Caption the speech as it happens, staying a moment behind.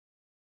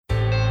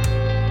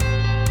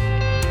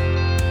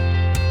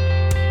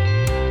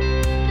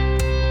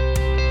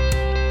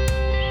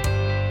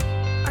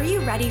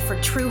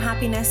true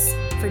happiness,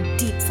 for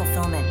deep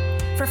fulfillment,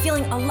 for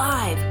feeling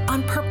alive,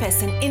 on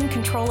purpose, and in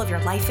control of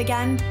your life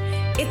again,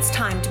 it's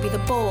time to be the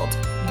bold,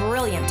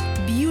 brilliant,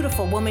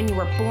 beautiful woman you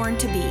were born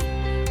to be.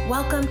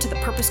 Welcome to the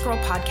Purpose Girl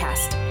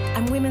Podcast.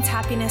 I'm women's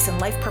happiness and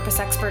life purpose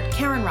expert,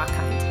 Karen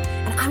Rockkind,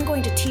 and I'm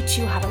going to teach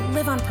you how to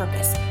live on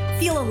purpose,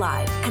 feel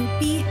alive, and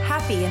be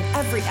happy in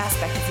every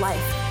aspect of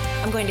life.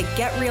 I'm going to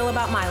get real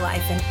about my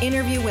life and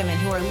interview women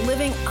who are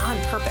living on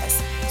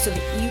purpose so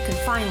that you can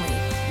finally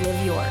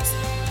live yours.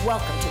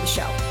 Welcome to the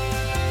show.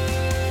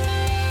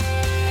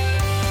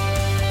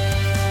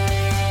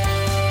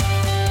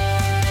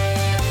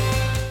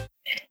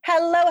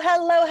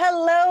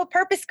 Hello,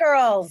 Purpose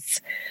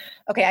Girls.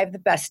 Okay, I have the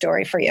best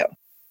story for you.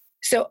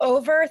 So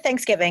over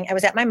Thanksgiving, I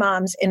was at my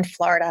mom's in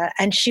Florida,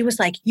 and she was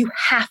like, you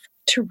have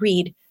to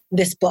read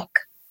this book.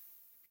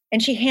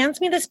 And she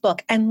hands me this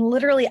book, and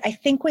literally, I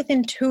think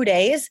within 2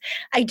 days,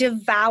 I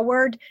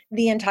devoured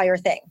the entire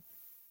thing.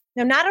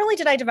 Now, not only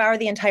did I devour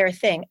the entire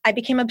thing, I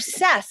became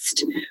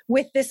obsessed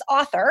with this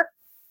author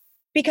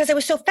because I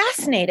was so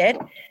fascinated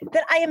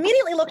that I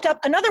immediately looked up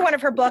another one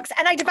of her books,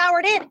 and I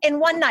devoured it in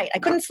one night. I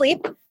couldn't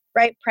sleep,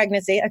 right?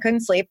 Pregnancy, I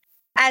couldn't sleep.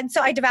 And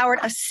so I devoured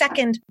a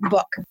second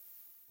book.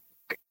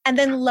 And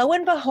then lo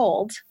and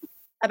behold,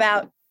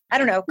 about,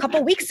 a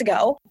couple weeks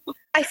ago,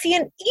 I see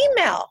an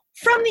email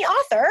from the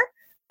author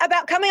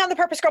about coming on the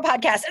Purpose Girl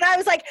podcast. And I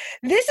was like,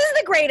 this is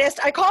the greatest.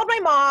 I called my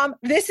mom.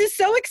 This is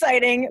so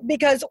exciting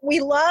because we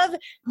love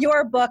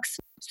your books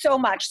so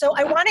much. So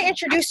I want to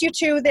introduce you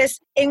to this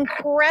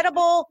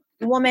incredible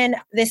woman,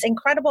 this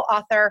incredible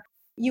author.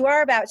 You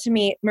are about to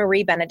meet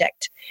Marie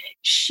Benedict.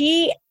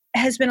 She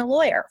has been a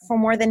lawyer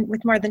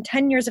with more than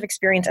 10 years of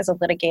experience as a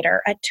litigator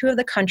at two of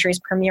the country's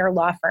premier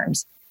law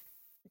firms.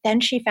 Then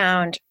she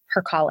found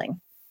her calling,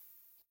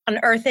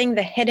 unearthing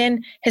the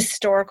hidden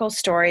historical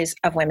stories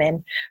of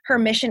women. Her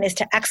mission is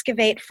to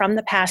excavate from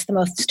the past the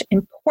most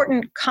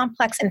important,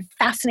 complex, and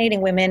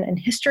fascinating women in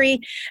history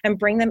and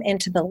bring them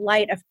into the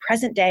light of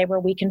present day where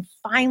we can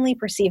finally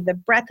perceive the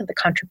breadth of the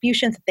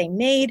contributions that they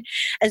made,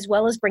 as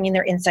well as bringing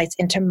their insights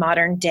into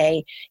modern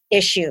day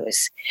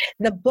issues.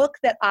 The book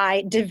that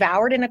I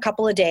devoured in a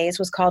couple of days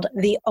was called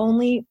The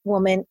Only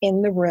Woman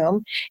in the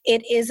Room.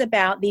 It is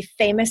about the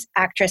famous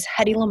actress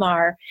Hedy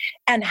Lamarr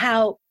and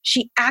how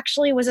she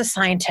actually was a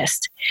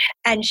scientist,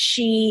 and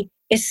she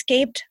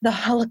escaped the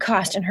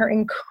Holocaust and her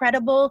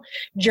incredible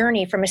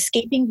journey from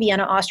escaping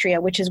Vienna, Austria,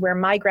 which is where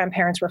my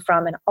grandparents were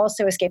from, and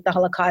also escaped the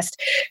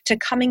Holocaust, to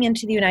coming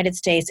into the United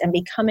States and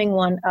becoming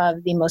one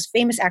of the most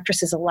famous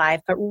actresses alive.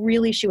 But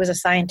really, she was a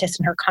scientist,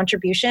 and her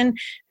contribution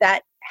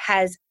that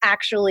has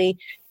actually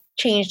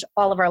changed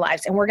all of our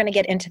lives. And we're going to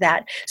get into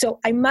that. So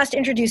I must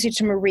introduce you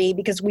to Marie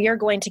because we are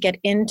going to get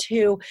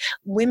into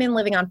women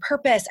living on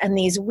purpose and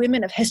these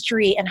women of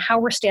history and how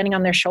we're standing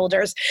on their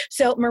shoulders.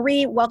 So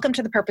Marie, welcome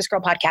to the Purpose Girl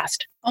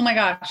podcast. Oh my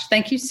gosh.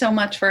 Thank you so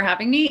much for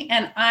having me.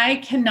 And I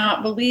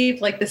cannot believe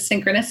the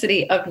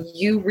synchronicity of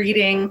you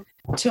reading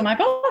two of my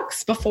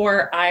books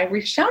before I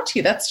reached out to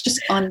you. That's just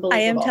unbelievable. I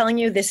am telling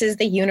you, this is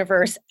the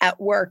universe at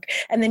work.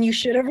 And then you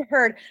should have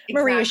heard,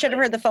 Marie, you should have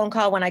heard the phone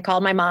call when I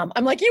called my mom.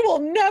 I'm like, you will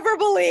never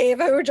believe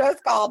who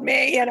just called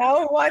me,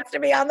 who wants to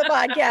be on the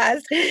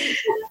podcast.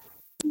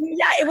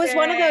 Yeah, it was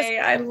one of those,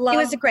 it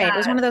was great. It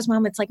was one of those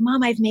moments like,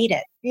 Mom, I've made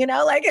it,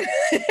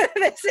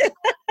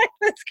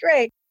 that's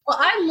great. Well,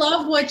 I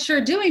love what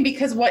you're doing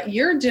because what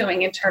you're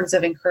doing in terms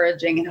of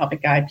encouraging and helping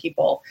guide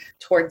people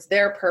towards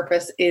their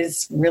purpose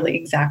is really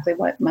exactly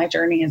what my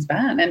journey has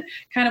been. And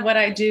kind of what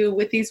I do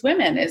with these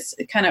women is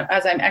kind of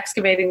as I'm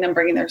excavating them,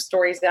 bringing their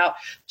stories out,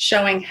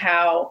 showing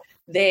how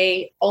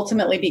they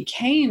ultimately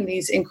became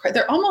these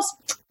they're almost,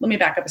 let me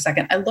back up a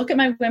second. I look at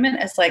my women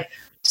as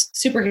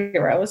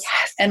superheroes.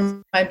 Yes.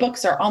 And my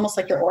books are almost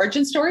like their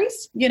origin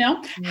stories,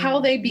 how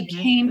they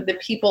became the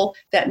people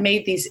that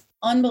made these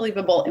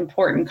unbelievable,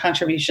 important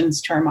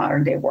contributions to our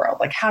modern day world.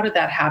 How did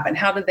that happen?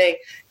 How did they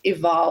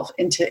evolve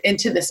into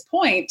this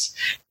point?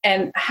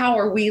 And how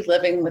are we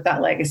living with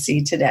that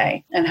legacy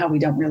today and how we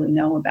don't really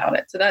know about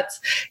it? So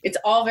it's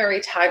all very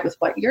tied with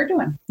what you're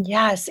doing.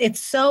 Yes, it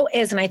so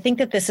is. And I think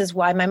that this is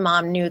why my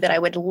mom knew that I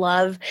would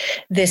love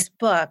this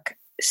book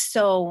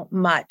so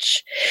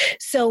much.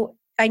 So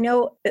I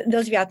know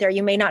those of you out there,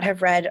 you may not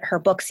have read her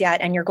books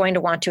yet, and you're going to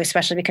want to,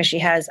 especially because she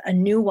has a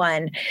new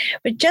one.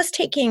 But just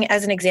taking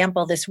as an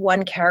example, this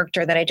one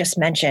character that I just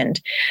mentioned,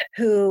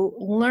 who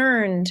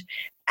learned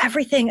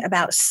everything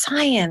about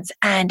science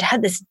and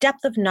had this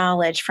depth of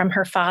knowledge from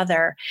her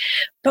father,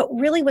 but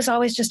really was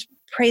always just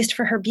praised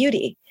for her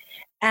beauty.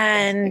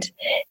 And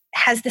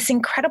has this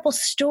incredible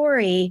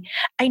story.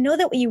 I know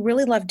that what you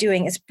really love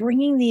doing is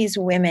bringing these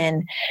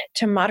women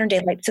to modern day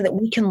life so that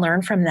we can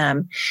learn from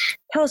them.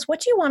 Tell us, what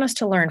do you want us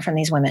to learn from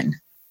these women?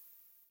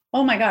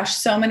 Oh my gosh,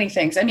 so many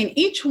things. I mean,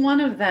 each one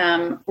of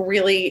them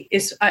really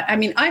is,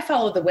 I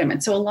follow the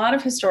women. So a lot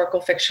of historical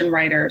fiction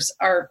writers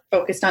are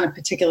focused on a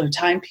particular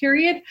time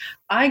period.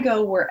 I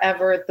go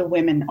wherever the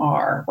women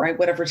are, right?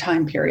 Whatever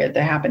time period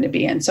they happen to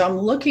be in. So I'm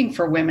looking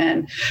for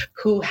women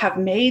who have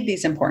made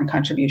these important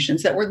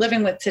contributions that we're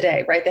living with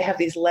today, right? They have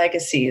these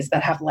legacies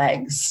that have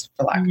legs,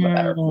 for lack of a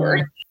better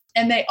word.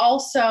 And they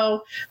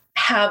also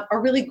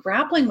are really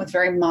grappling with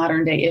very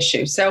modern day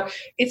issues. So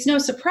it's no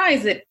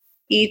surprise that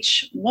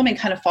each woman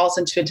kind of falls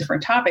into a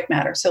different topic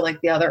matter. So like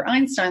the other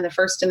Einstein, the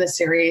first in the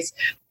series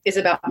is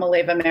about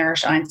Mileva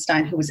Marish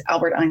Einstein, who was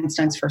Albert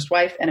Einstein's first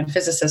wife and a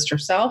physicist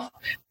herself,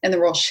 and the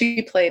role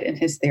she played in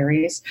his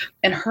theories.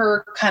 And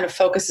her kind of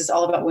focus is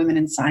all about women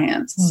in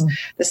science.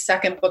 The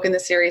second book in the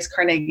series,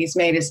 Carnegie's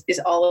Maid,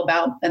 is all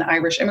about an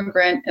Irish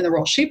immigrant and the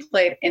role she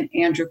played in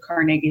Andrew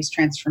Carnegie's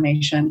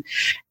transformation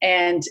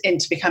and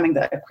into becoming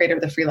the creator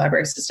of the free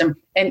library system.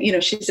 And,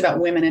 she's about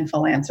women in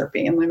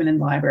philanthropy and women in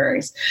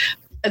libraries.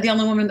 The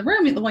Only Woman in the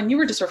Room, the one you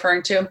were just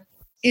referring to,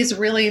 is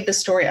really the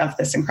story of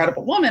this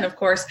incredible woman, of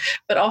course,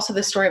 but also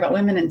the story about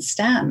women in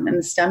STEM and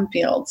the STEM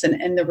fields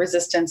and the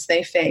resistance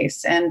they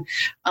face and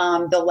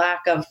the lack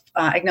of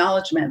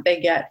acknowledgement they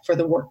get for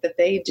the work that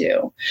they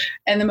do.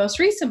 And the most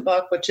recent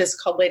book, which is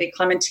called Lady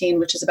Clementine,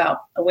 which is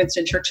about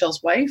Winston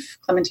Churchill's wife,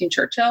 Clementine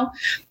Churchill,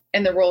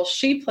 and the role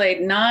she played,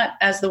 not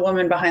as the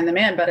woman behind the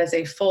man, but as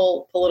a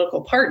full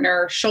political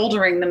partner,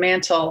 shouldering the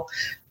mantle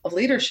of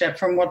leadership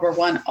from World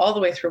War I all the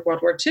way through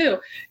World War II,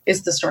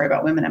 is the story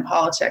about women in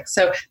politics.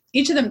 So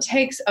each of them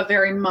takes a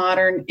very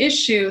modern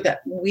issue that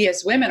we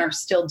as women are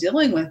still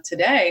dealing with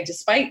today,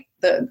 despite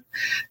the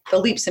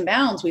leaps and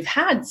bounds we've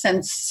had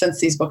since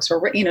these books were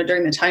written,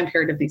 during the time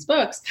period of these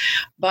books.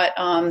 But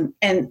and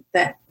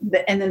then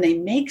they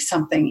make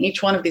something.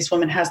 Each one of these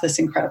women has this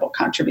incredible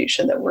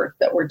contribution that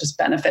we're just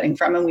benefiting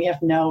from, and we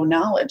have no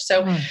knowledge.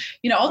 So,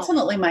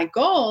 ultimately, my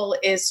goal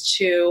is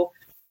to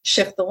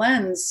shift the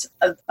lens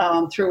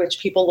through which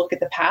people look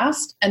at the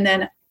past. And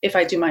then if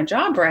I do my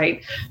job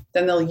right,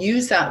 then they'll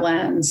use that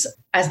lens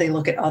as they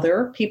look at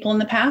other people in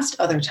the past,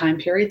 other time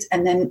periods,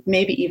 and then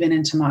maybe even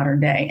into modern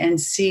day, and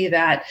see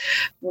that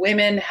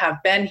women have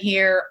been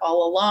here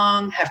all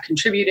along, have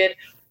contributed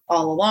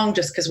all along.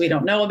 Just because we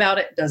don't know about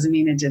it doesn't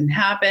mean it didn't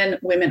happen.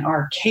 Women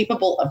are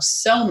capable of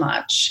so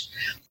much.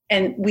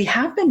 And we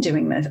have been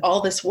doing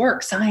all this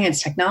work,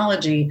 science,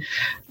 technology,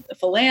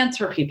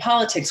 philanthropy,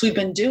 politics. We've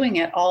been doing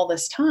it all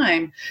this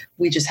time.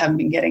 We just haven't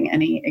been getting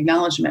any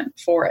acknowledgement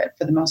for it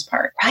for the most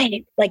part.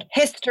 Right. Like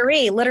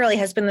history literally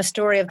has been the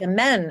story of the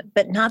men,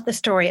 but not the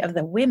story of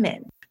the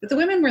women. But the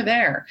women were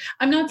there.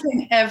 I'm not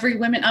saying every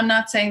woman, I'm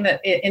not saying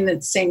that in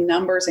the same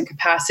numbers and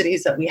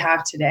capacities that we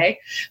have today,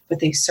 but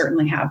they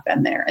certainly have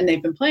been there and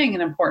they've been playing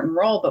an important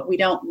role, but we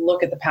don't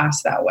look at the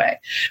past that way.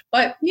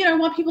 But, I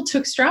want people to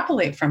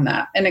extrapolate from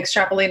that and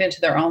extrapolate into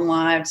their own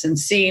lives and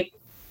see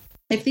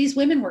if these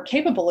women were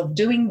capable of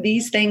doing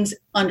these things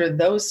under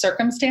those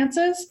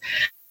circumstances,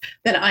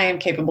 then I am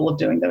capable of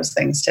doing those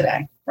things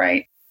today,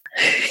 right?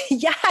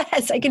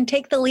 Yes, I can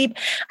take the leap.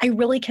 I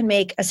really can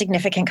make a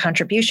significant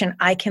contribution.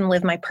 I can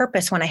live my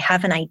purpose when I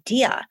have an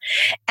idea.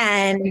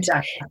 And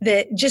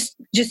exactly. Just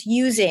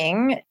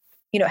using,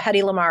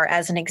 Hedy Lamarr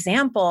as an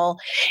example,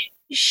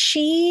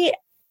 she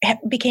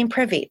became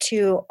privy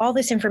to all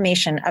this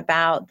information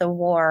about the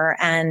war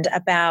and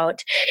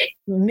about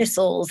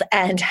missiles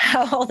and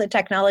how all the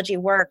technology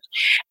worked.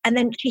 And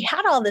then she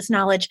had all this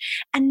knowledge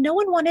and no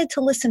one wanted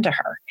to listen to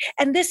her.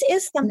 And this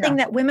is something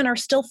that women are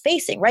still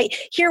facing, right?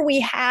 Here we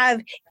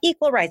have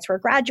equal rights. We're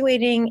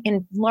graduating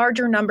in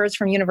larger numbers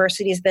from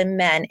universities than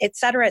men, et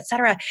cetera, et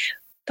cetera.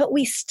 But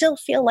we still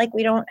feel like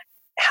we don't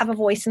have a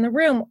voice in the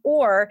room.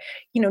 Or,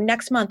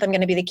 next month I'm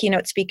going to be the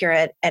keynote speaker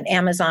at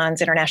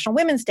Amazon's International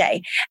Women's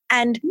Day.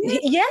 And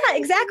yeah,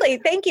 exactly.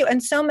 Thank you.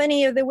 And so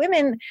many of the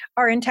women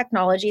are in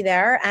technology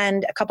there.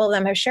 And a couple of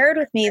them have shared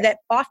with me that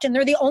often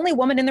they're the only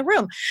woman in the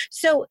room.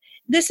 So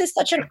this is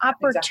such an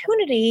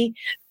opportunity.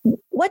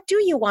 Exactly. What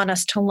do you want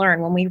us to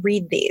learn when we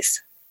read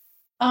these?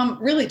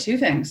 Really two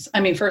things.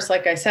 First,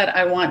 like I said,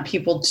 I want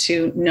people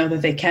to know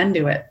that they can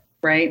do it.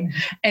 Right.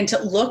 And to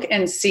look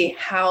and see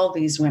how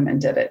these women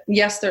did it.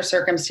 Yes, their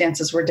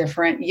circumstances were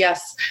different.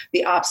 Yes,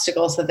 the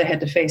obstacles that they had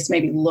to face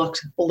maybe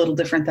looked a little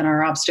different than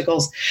our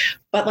obstacles.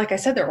 But like I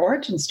said, their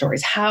origin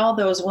stories, how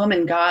those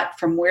women got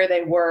from where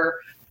they were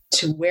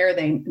to where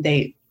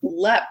they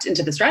leapt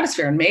into the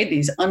stratosphere and made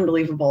these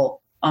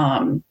unbelievable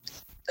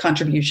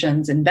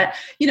contributions. And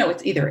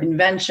it's either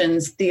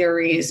inventions,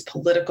 theories,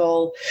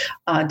 political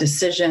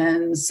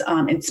decisions,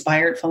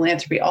 inspired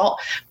philanthropy, all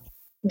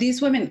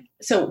these women.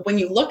 So when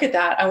you look at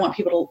that, I want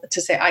people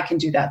to say, I can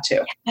do that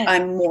too. Yes.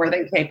 I'm more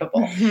than capable.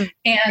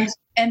 Mm-hmm.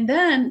 And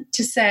then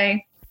to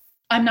say,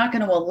 I'm not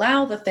going to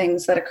allow the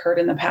things that occurred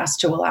in the past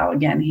to allow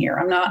again here.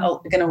 I'm not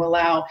going to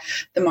allow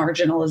the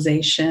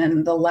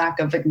marginalization, the lack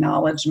of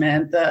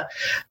acknowledgement, the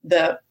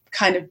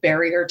kind of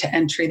barrier to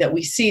entry that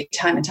we see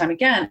time and time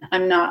again.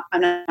 I'm not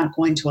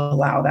going to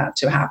allow that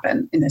to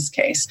happen in this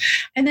case.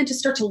 And then to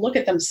start to look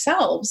at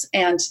themselves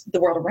and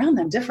the world around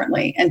them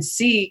differently and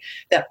see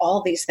that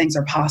all these things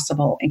are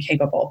possible and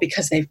capable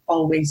because they've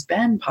always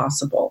been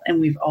possible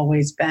and we've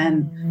always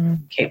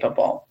been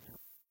capable,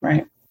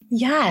 right?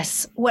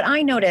 Yes. What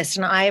I noticed,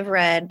 and I've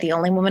read The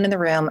Only Woman in the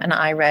Room, and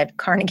I read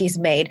Carnegie's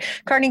Maid.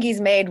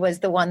 Carnegie's Maid was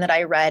the one that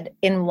I read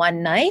in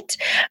one night.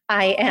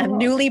 I am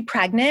newly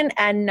pregnant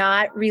and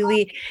not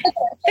really,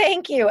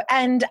 thank you,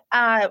 and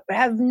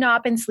have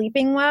not been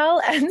sleeping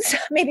well. And so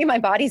maybe my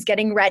body's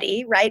getting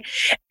ready, right?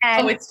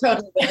 And, it's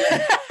totally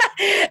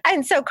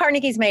and so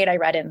Carnegie's Maid I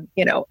read in,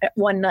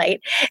 one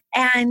night.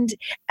 And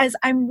as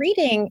I'm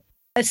reading,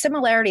 a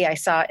similarity I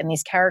saw in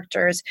these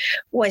characters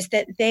was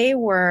that they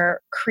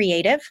were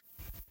creative,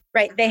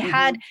 right?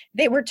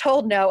 They were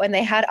told no and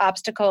they had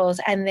obstacles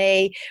and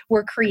they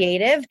were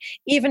creative,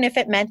 even if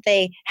it meant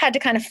they had to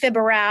kind of fib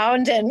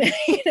around and,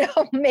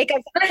 make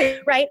up,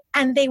 right?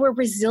 And they were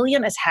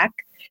resilient as heck.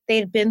 They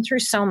had been through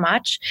so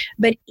much,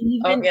 but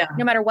even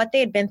no matter what they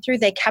had been through,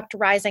 they kept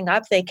rising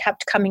up. They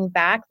kept coming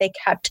back. They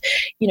kept,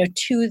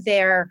 to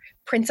their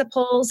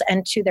principles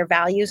and to their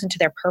values and to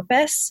their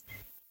purpose.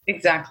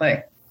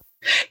 Exactly.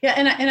 Yeah.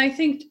 And I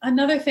think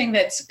another thing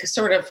that's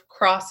sort of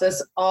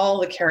crosses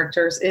all the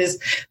characters is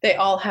they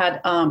all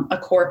had a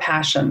core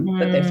passion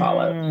that they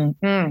followed.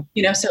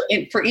 So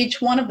for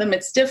each one of them,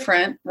 it's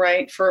different,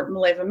 right? For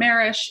Mileva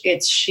Marish,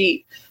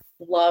 she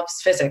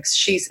loves physics.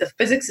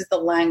 Physics is the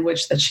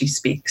language that she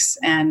speaks,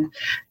 and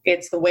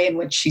it's the way in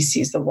which she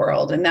sees the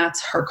world. And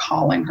that's her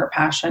calling, her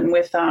passion.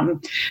 With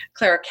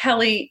Clara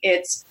Kelly,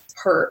 it's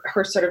her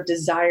sort of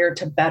desire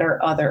to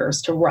better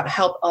others, to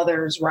help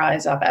others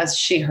rise up as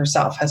she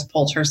herself has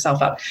pulled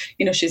herself up.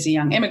 She's a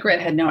young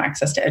immigrant, had no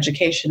access to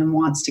education and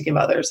wants to give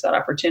others that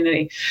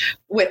opportunity.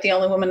 With The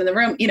Only Woman in the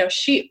Room,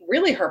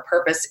 her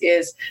purpose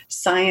is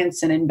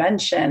science and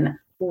invention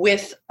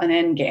with an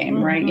end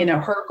game, right?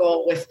 Her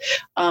goal with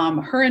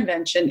her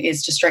invention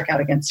is to strike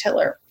out against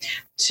Hitler,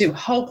 to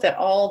hope that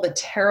all the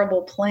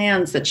terrible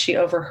plans that she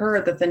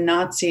overheard that the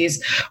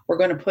Nazis were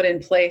going to put in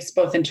place,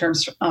 both in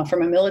terms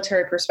from a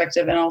military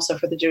perspective and also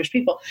for the Jewish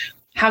people,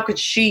 how could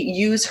she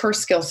use her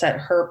skill set,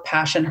 her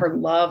passion, her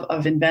love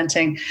of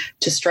inventing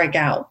to strike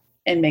out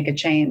and make a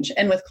change?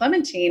 And with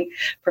Clementine,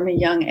 from a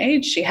young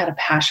age, she had a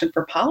passion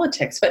for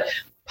politics, but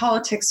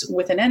politics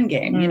with an end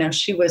game.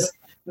 She was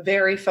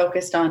very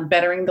focused on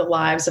bettering the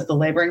lives of the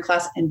laboring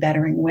class and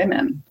bettering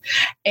women.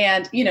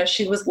 And,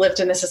 she lived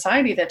in a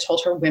society that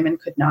told her women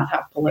could not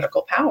have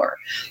political power.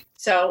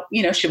 So,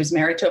 she was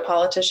married to a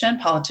politician.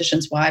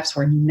 Politicians' wives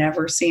were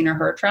never seen or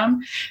heard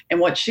from.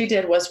 And what she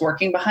did was,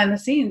 working behind the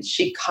scenes,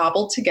 she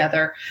cobbled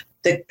together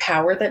the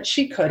power that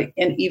she could.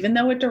 And even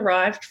though it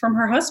derived from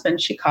her husband,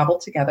 she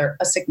cobbled together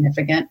a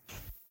significant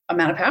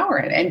amount of power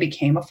and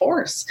became a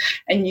force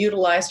and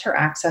utilized her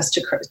access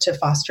to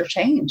foster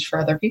change for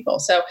other people.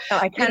 So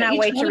I cannot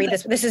wait to read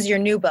this. This is your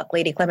new book,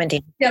 Lady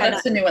Clementine. Yeah,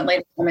 that's the new one,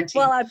 Lady Clementine.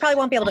 Well, I probably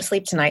won't be able to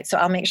sleep tonight, so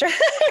I'll make sure.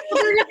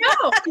 Well, there you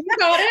go. You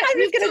got it. I'm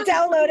just going to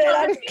download it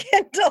on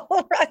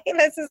Kindle, right?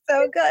 This is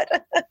so good.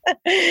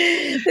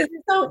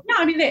 So,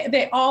 yeah,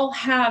 they all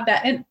have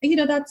that. And,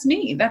 that's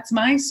me. That's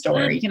my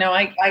story.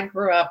 I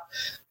grew up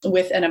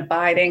with an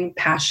abiding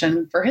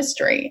passion for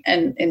history,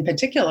 and in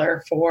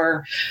particular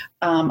for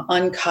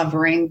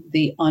uncovering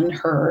the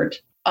unheard,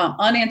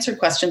 unanswered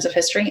questions of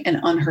history and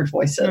unheard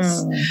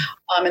voices.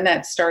 And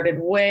that started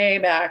way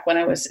back when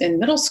I was in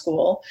middle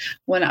school,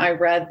 when I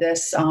read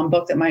this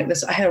book I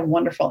had a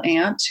wonderful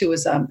aunt who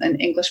was an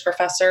English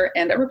professor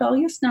and a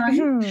rebellious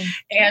nun.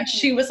 And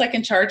she was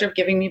in charge of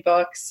giving me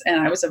books,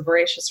 and I was a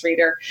voracious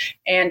reader.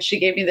 And she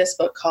gave me this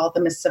book called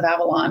The Mists of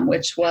Avalon,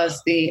 which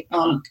was the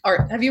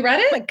art. Have you read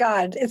it? Oh my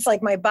God. It's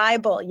like my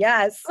Bible.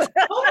 Yes. Oh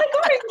my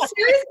God. Are you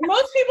serious?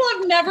 Most people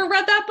have never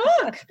read that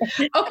book.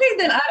 Okay,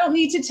 then I don't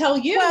need to tell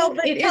you. Well,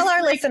 but tell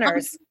our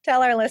listeners.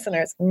 Tell our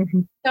listeners.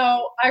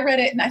 So I read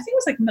it, and I think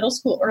it was middle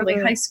school, early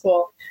high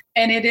school.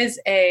 And it is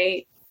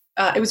it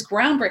was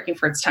groundbreaking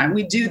for its time.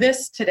 We do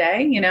this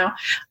today,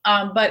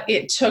 but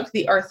it took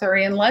the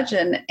Arthurian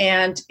legend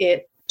and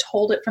it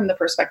told it from the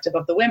perspective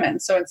of the women.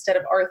 So instead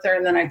of Arthur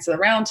and the Knights of the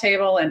Round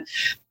Table and,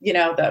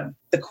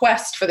 the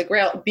quest for the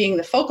Grail being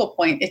the focal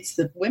point, it's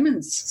the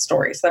women's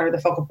stories that are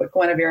the focal point,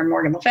 Guinevere and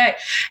Morgan Le Fay.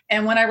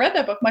 And when I read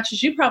that book, much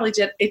as you probably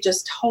did, it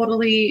just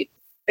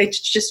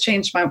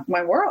changed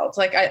my world.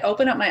 I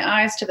opened up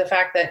my eyes to the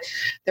fact that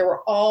there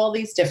were all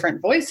these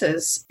different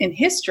voices in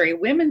history,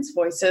 women's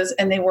voices,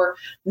 and they were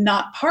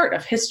not part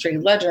of history,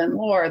 legend,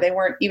 lore. They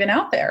weren't even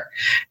out there.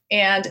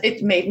 And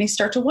it made me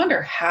start to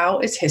wonder, how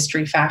is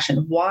history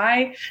fashioned?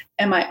 Why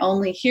am I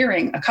only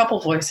hearing a couple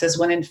voices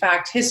when in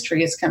fact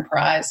history is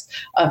comprised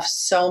of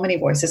so many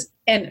voices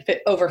and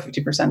over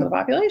 50% of the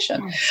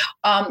population?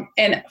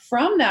 And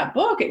from that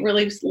book, it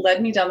really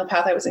led me down the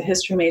path. I was a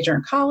history major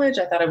in college.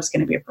 I thought I was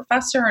going to be a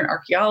professor, an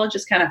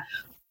archaeologist, kind of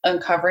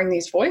uncovering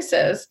these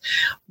voices.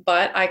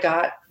 But I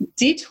got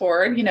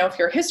detoured. If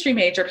you're a history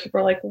major,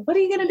 people are like, what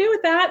are you going to do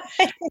with that?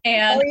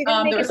 And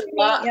there was a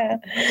lot.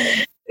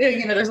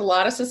 there's a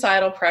lot of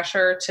societal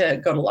pressure to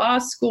go to law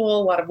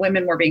school. A lot of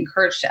women were being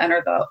encouraged to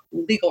enter the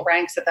legal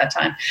ranks at that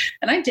time.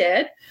 And I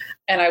did.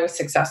 And I was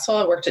successful.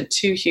 I worked at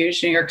 2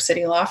 huge New York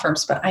City law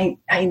firms, but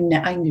I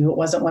knew it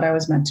wasn't what I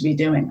was meant to be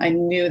doing. I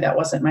knew that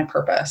wasn't my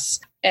purpose.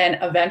 And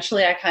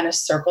eventually I kind of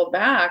circled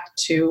back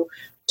to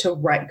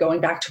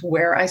going back to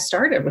where I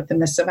started with the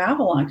Mists of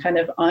Avalon, kind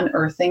of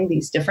unearthing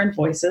these different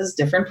voices,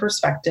 different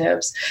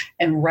perspectives,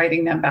 and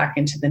writing them back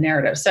into the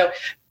narrative. So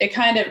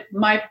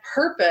my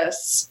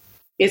purpose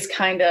is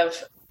kind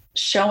of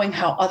showing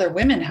how other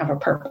women have a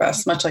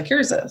purpose, much like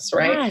yours is,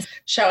 right? Yes.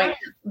 Showing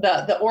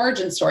the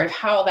origin story of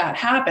how that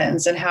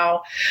happens and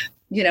how,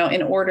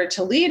 in order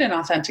to lead an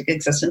authentic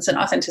existence, and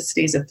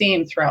authenticity is a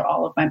theme throughout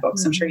all of my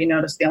books. Mm-hmm. I'm sure you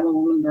noticed The Only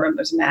Woman in the Room,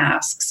 there's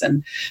masks,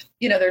 and,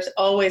 there's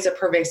always a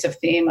pervasive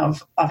theme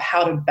of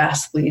how to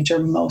best lead your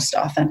most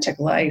authentic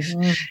life.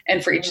 Mm-hmm.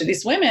 And for each of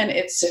these women,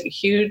 it's a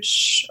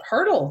huge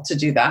hurdle to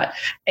do that.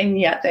 And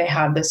yet they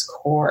have this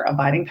core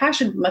abiding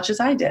passion, much as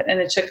I did. And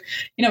it took,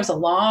 it was a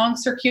long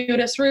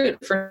circuitous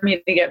route for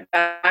me to get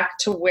back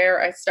to where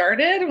I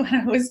started when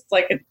I was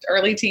like an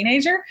early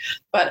teenager.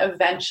 But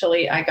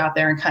eventually I got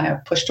there and kind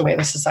of pushed away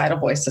the societal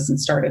voices and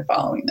started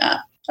following that.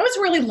 That was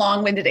a really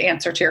long-winded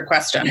answer to your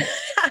question.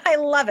 I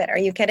love it. Are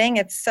you kidding?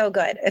 It's so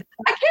good. I can't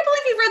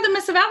believe you've read The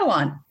Mists of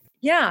Avalon.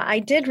 Yeah, I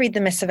did read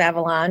The Mists of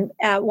Avalon.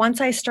 Once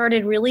I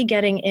started really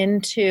getting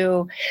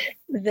into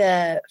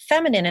the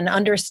feminine and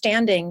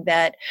understanding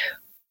that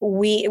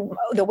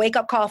the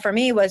wake-up call for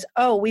me was,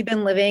 we've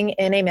been living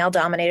in a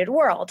male-dominated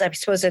world. I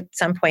suppose at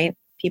some point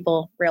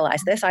people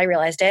realized this. I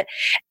realized it.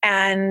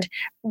 And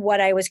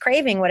what I was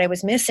craving, what I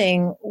was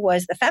missing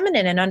was the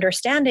feminine and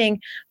understanding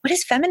what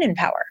is feminine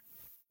power.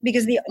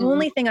 Because the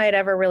only thing I had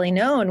ever really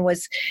known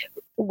was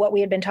what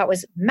we had been taught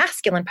was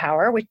masculine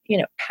power, which,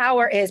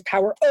 power is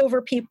power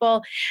over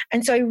people.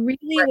 And so I really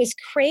was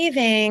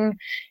craving,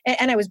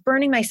 and I was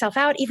burning myself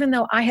out, even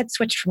though I had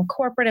switched from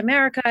corporate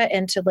America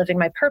into living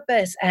my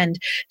purpose and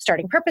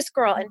starting Purpose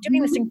Girl and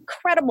doing this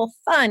incredible,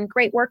 fun,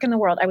 great work in the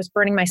world. I was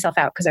burning myself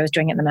out because I was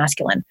doing it in the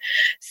masculine.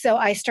 So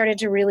I started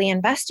to really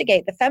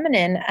investigate the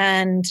feminine,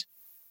 and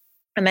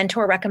a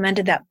mentor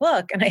recommended that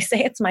book. And I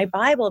say it's my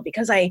Bible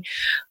because I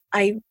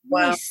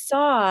really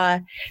saw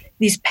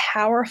these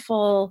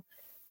powerful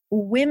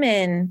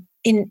women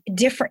in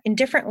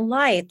different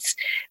lights,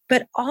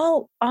 but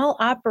all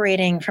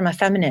operating from a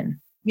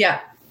feminine. Yeah,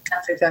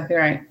 that's exactly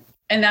right.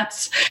 And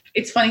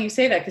it's funny you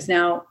say that, because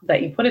now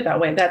that you put it that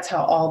way, that's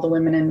how all the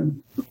women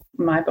in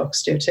my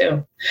books do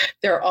too.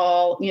 They're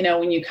all,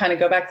 when you kind of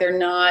go back, they're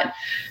not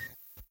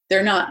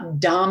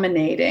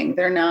dominating.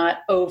 They're not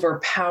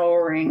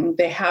overpowering.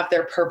 They have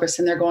their purpose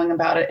and they're going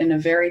about it in a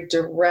very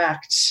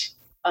direct,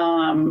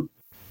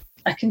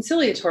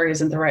 conciliatory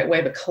isn't the right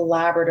way, but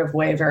collaborative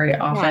way very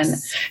often.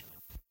 Yes.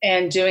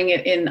 And doing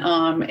it in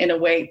a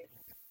way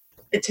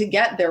to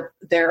get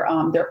their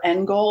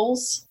end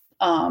goals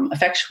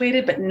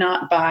effectuated, but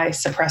not by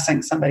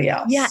suppressing somebody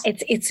else. Yeah,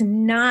 it's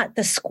not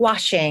the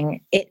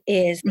squashing. It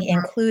is the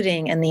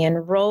including and the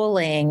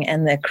enrolling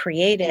and the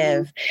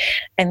creative.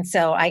 And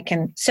so I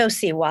can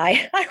see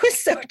why I was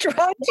so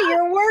drawn to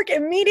your work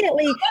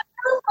immediately.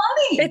 So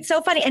funny. It's so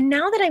funny. And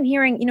now that I'm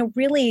hearing,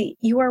 really,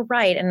 you are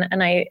right.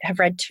 And I have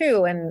read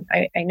 2, and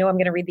I know I'm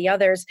going to read the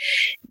others,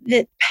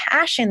 that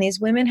passion, these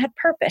women had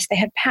purpose, they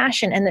had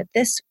passion, and that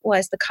this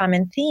was the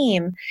common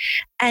theme.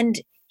 And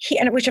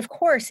which of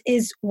course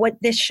is what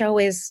this show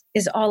is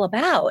all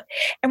about.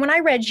 And when I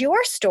read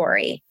your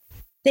story,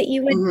 that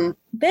you had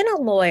been a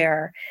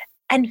lawyer,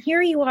 and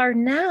here you are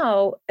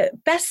now,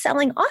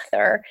 best-selling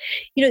author,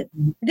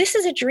 this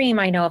is a dream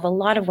I know of a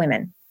lot of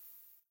women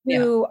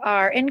who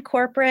are in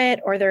corporate,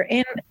 or they're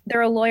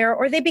a lawyer,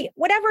 or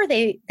whatever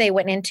they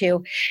went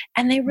into,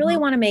 and they really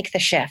want to make the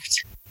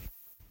shift.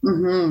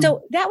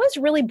 So that was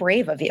really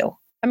brave of you.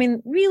 I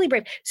mean, really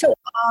brave. So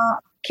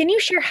can you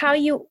share how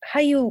you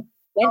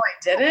I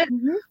did it.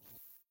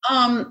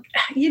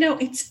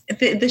 It's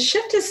the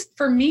shift is,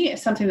 for me,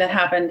 is something that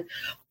happened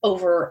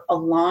over a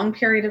long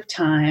period of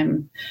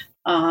time.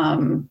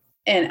 And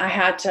I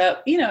had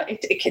to,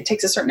 it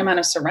takes a certain amount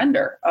of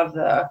surrender of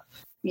the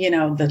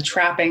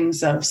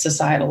trappings of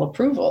societal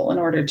approval in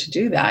order to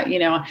do that.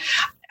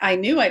 I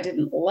knew I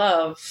didn't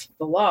love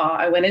the law.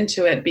 I went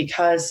into it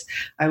because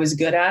I was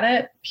good at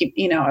it.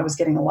 I was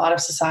getting a lot of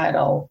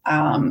societal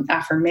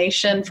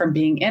affirmation from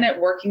being in it,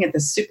 working at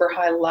this super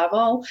high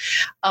level.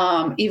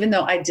 Even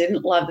though I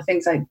didn't love, the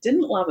things I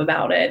didn't love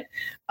about it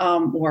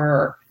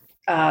were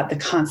the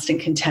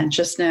constant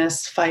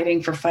contentiousness,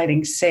 fighting for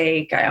fighting's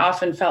sake. I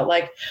often felt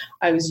like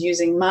I was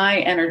using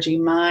my energy,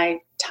 my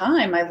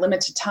time, my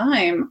limited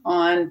time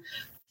on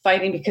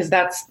fighting, because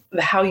that's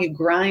how you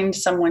grind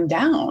someone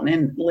down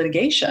in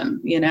litigation.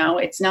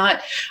 It's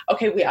not,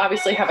 okay, we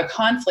obviously have a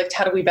conflict.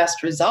 How do we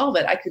best resolve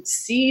it? I could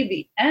see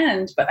the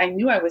end, but I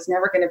knew I was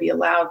never going to be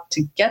allowed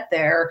to get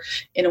there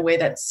in a way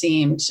that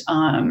seemed,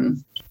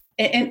 and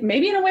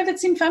maybe in a way that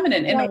seemed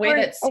feminine, in a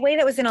way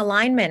that was in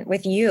alignment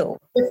with you.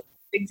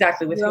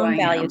 Exactly. With your own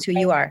values, who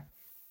you are.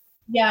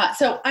 Yeah.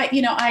 So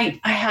I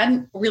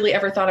hadn't really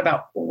ever thought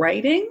about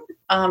writing.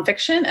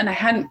 fiction, and I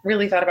hadn't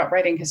really thought about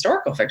writing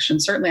historical fiction.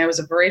 Certainly, I was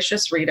a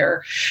voracious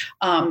reader.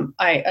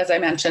 As I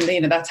mentioned,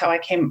 that's how I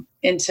came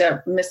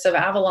into Mists of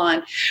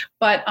Avalon.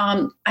 But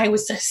I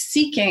was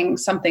seeking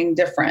something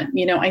different.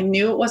 I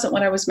knew it wasn't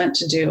what I was meant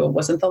to do. It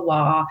wasn't the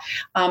law.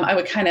 I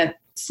would kind of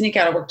sneak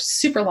out. I worked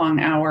super long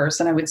hours,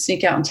 and I would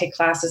sneak out and take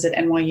classes at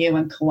NYU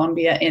and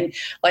Columbia in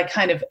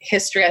kind of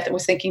history. I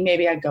was thinking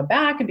maybe I'd go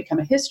back and become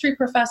a history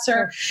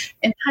professor,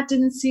 and that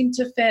didn't seem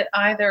to fit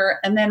either.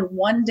 And then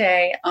one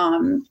day,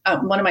 one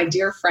of my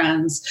dear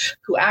friends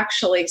who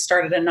actually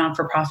started a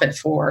non-for-profit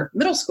for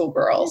middle school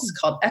girls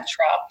called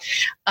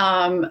ETRA,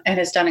 and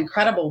has done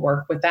incredible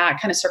work with that,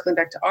 kind of circling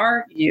back to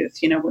our youth,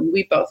 when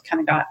we both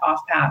kind of got off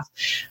path.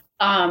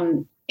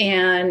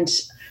 And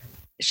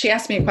she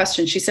asked me a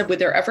question. She said, would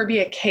there ever be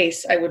a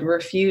case I would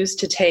refuse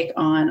to take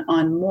on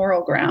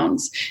moral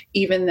grounds,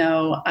 even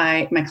though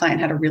my client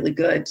had a really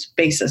good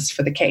basis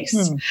for the case?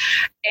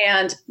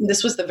 And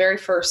this was the very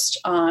first,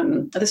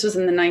 this was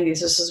in the 90s.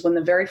 This was when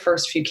the very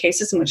first few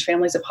cases in which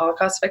families of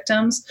Holocaust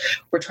victims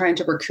were trying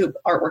to recoup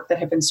artwork that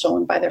had been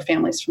stolen by their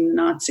families from the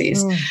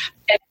Nazis.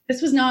 And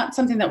this was not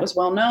something that was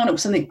well known. It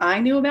was something I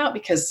knew about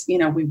because,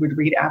 we would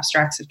read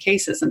abstracts of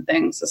cases and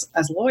things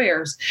as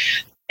lawyers.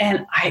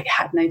 And I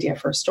had an idea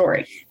for a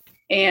story.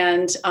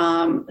 And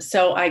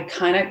so I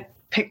kind of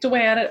picked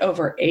away at it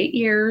over 8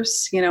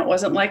 years. It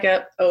wasn't like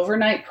an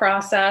overnight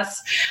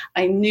process.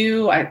 I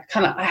knew I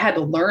had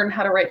to learn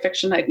how to write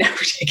fiction. I'd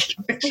never taken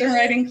a fiction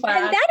writing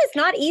class. And that is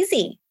not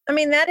easy. I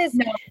mean, I've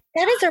learned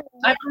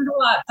a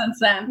lot since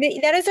then.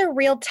 That is a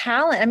real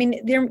talent. I mean,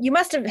 you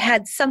must have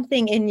had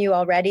something in you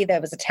already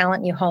that was a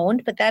talent you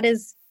honed, but that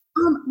is.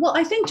 Well,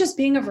 I think just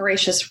being a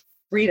voracious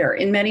reader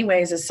in many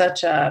ways is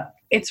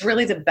it's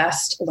really the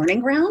best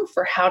learning ground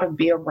for how to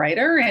be a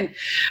writer.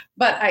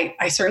 But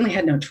I certainly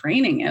had no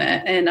training in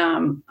it. And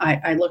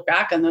I look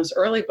back on those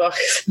early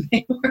books,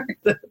 they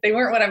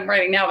weren't what I'm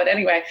writing now, but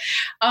anyway.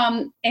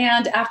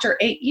 And after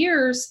 8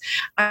 years,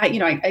 I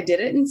did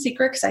it in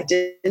secret because I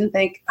didn't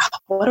think,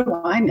 what do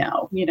I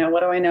know? What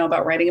do I know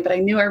about writing it? But I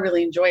knew I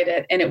really enjoyed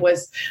it. And it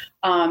was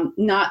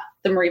not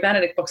the Marie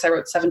Benedict books. I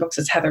wrote 7 books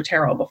as Heather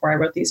Terrell before I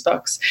wrote these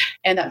books.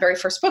 And that very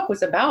first book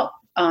was about,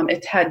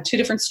 it had 3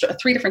 different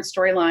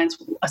storylines,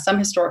 some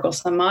historical,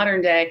 some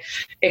modern day,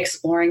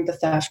 exploring the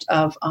theft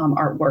of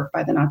artwork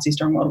by the Nazis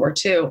during World War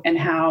II and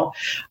how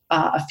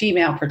a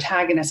female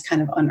protagonist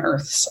kind of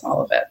unearths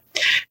all of it.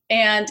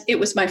 And it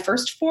was my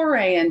first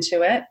foray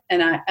into it.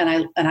 And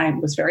I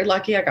was very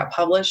lucky. I got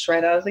published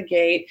right out of the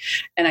gate,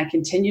 and I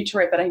continued to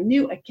write. But I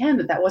knew,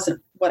 again, that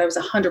wasn't what I was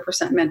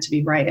 100% meant to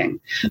be writing.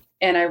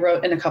 And I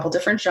wrote in a couple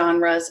different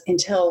genres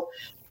until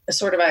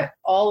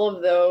all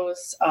of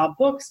those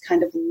books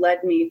kind of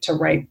led me to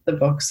write the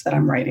books that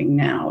I'm writing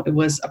now. It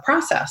was a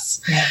process.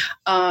 Yeah.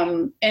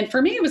 And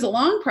for me, it was a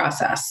long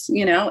process,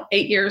 8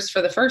 years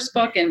for the first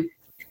book. And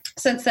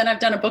since then, I've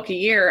done a book a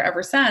year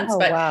ever since. Oh,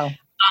 but wow.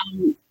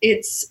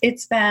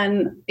 It's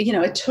been,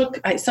 it took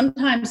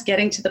sometimes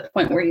getting to the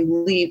point where you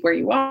leave where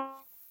you are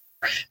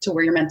to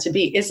where you're meant to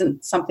be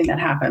isn't something that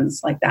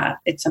happens like that.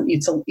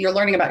 You're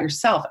learning about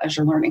yourself as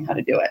you're learning how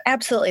to do it.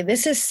 Absolutely.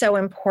 This is so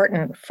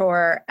important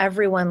for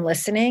everyone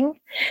listening,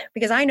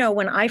 because I know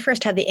when I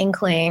first had the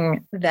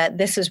inkling that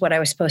this is what I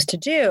was supposed to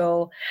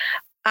do,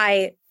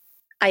 I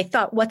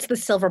thought, what's the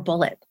silver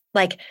bullet?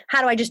 Like,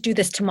 how do I just do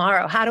this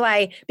tomorrow? How do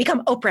I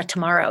become Oprah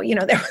tomorrow?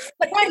 There was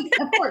right,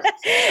 of course.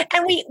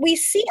 And we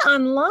see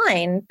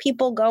online,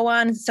 people go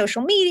on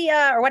social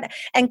media or what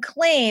and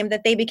claim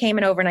that they became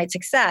an overnight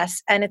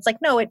success. And it's like,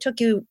 no, it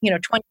took you,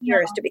 20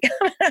 years to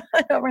become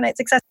an overnight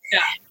success. Yeah.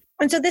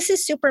 And so this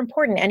is super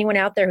important. Anyone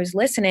out there who's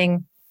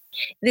listening,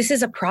 this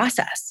is a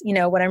process.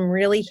 What I'm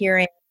really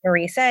hearing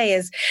Marie say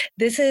is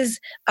this is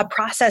a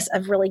process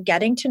of really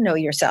getting to know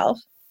yourself,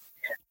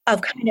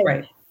 of kind of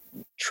right.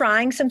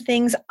 Trying some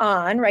things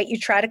on, right? You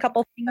tried a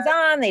couple things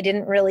on, they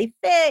didn't really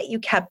fit. You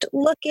kept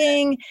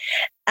looking.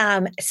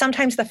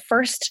 Sometimes the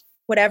first,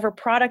 whatever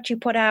product you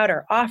put out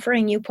or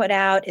offering you put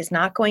out is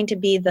not going to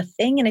be the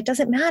thing. And it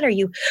doesn't matter.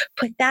 You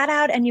put that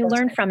out and you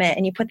learn from it,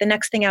 and you put the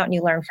next thing out and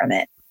you learn from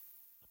it.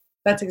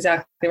 That's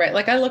exactly right.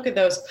 Like I look at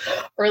those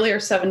earlier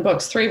 7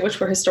 books, 3 of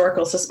which were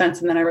historical suspense,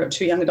 and then I wrote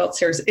 2 young adult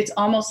series. It's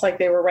almost like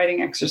they were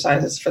writing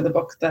exercises for the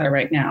book that I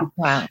write now.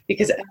 Wow.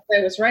 Because as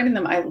I was writing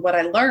them, what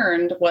I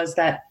learned was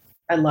that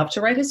I love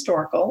to write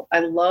historical.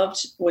 I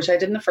loved, which I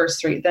did in the first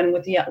 3. Then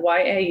with the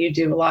YA, you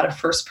do a lot of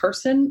first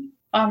person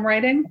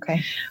writing.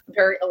 Okay.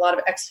 A lot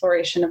of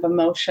exploration of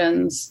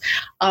emotions.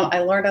 I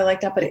learned I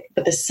liked that,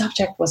 but the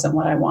subject wasn't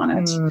what I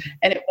wanted.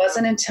 And it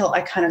wasn't until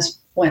I kind of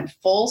went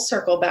full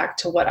circle back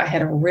to what I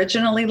had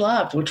originally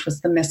loved, which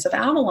was the Mists of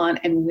Avalon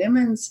and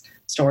women's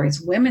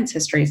stories, women's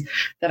histories,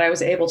 that I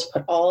was able to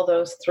put all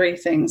those 3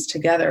 things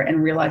together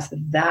and realize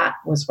that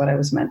was what I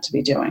was meant to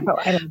be doing.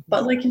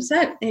 But like you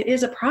said, it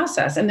is a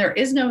process, and there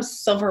is no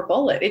silver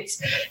bullet.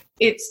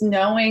 It's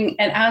knowing,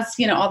 and as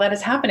all that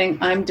is happening,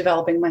 I'm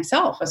developing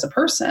myself as a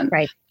person.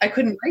 Right. I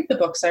couldn't write the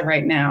books I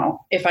write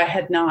now if I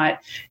had not,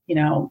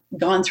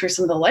 gone through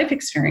some of the life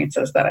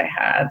experiences that I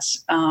had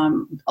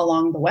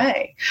along the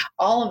way.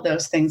 all of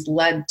those things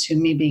led to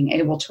me being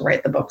able to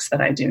write the books that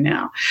I do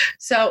now.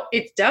 So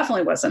it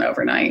definitely wasn't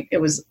overnight. It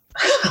was,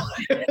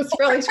 it was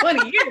probably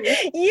 20 years.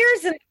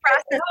 Years in the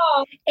process.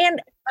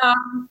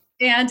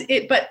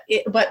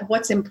 But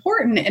what's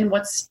important and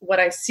what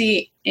I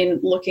see in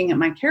looking at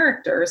my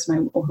characters,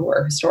 who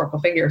are historical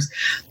figures,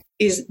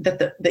 is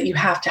that you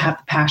have to have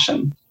the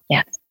passion.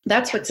 Yeah.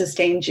 That's what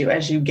sustains you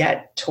as you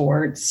get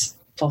towards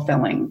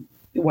fulfilling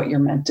what you're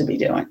meant to be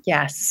doing.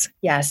 Yes.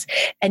 Yes.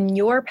 And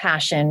your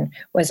passion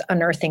was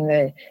unearthing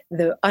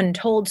the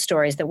untold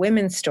stories, the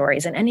women's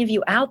stories. And any of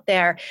you out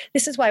there,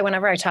 this is why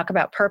whenever I talk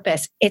about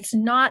purpose, it's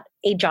not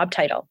a job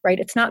title, right?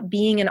 It's not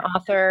being an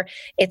author.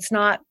 It's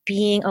not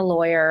being a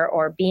lawyer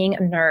or being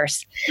a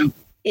nurse.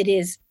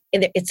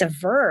 It's a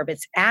verb,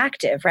 it's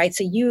active, right?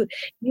 So you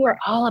are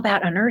all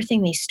about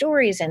unearthing these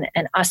stories and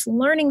us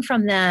learning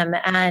from them.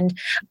 And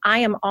I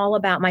am all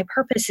about, my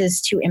purpose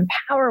is to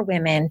empower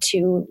women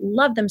to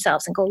love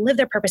themselves and go live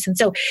their purpose. And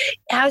so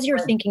as you're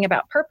thinking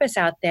about purpose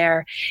out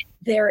there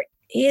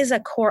is a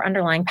core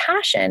underlying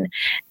passion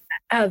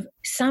of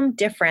some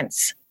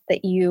difference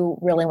that you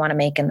really want to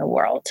make in the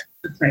world.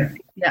 That's right.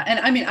 Yeah. And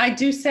I mean, I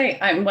do say,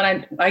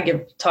 when I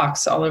give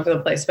talks all over the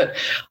place, but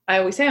I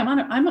always say I'm on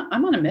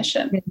a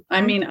mission. Mm-hmm.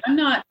 I mean, I'm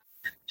not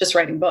just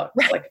writing books.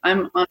 Right. Like,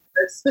 I'm on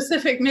a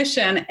specific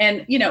mission,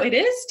 and, it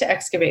is to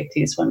excavate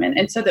these women.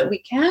 And so that we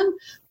can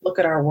look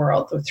at our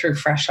world through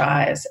fresh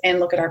eyes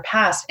and look at our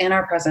past and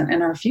our present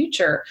and our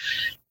future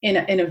in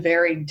a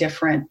very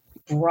different,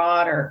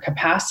 broader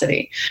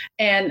capacity.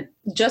 And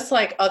just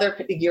like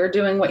you're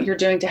doing what you're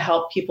doing to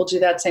help people do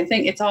that same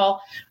thing, it's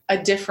all a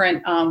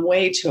different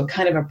way to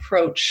kind of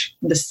approach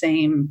the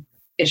same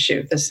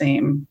issue, the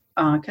same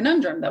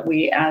conundrum that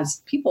we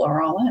as people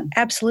are all in.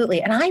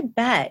 Absolutely. And I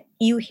bet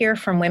you hear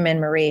from women,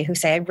 Marie, who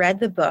say, I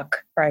read the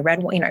book, or I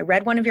read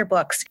one of your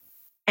books,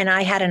 and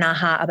I had an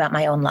aha about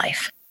my own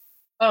life.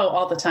 Oh,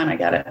 all the time. I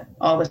get it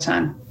all the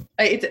time.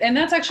 And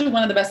that's actually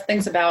one of the best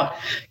things about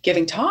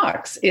giving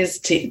talks is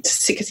to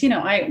see, because,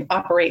 I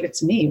operate,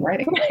 it's me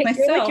writing myself.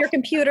 You're like your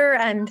computer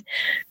and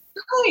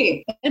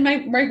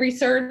my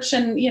research.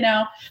 And,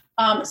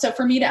 so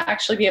for me to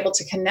actually be able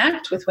to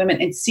connect with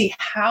women and see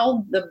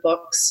how the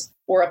books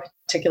or a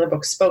particular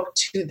book spoke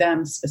to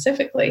them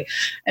specifically.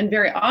 And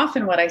very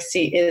often what I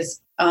see is,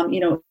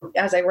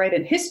 as I write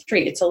in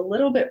history, it's a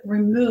little bit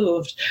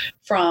removed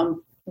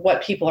from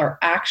what people are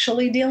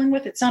actually dealing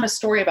with. It's not a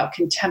story about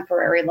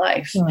contemporary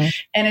life. Mm-hmm.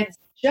 And it's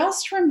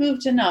just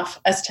removed enough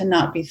as to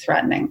not be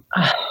threatening.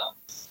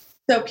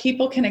 So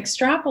people can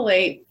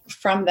extrapolate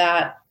from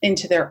that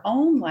into their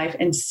own life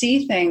and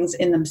see things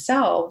in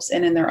themselves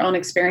and in their own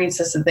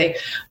experiences that they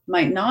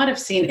might not have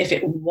seen if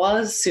it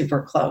was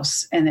super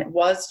close and it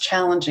was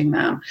challenging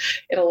them.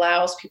 It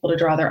allows people to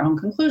draw their own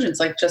conclusions.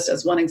 Like, just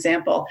as one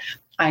example,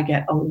 I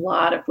get a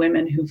lot of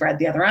women who've read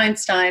The Other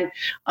Einstein.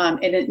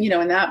 And,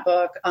 in that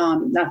book,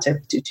 not to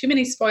do too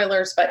many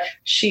spoilers, but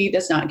she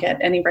does not get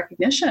any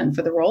recognition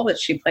for the role that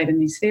she played in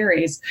these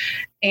theories.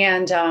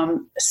 And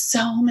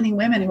so many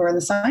women who are in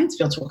the science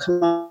fields will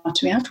come up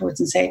to me afterwards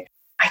and say,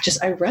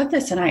 I read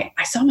this and I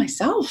saw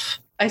myself.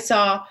 I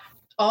saw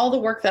all the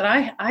work that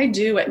I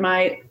do at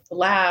my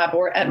lab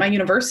or at my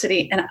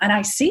university. And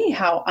I see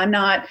how I'm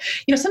not,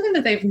 something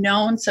that they've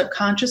known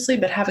subconsciously,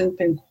 but haven't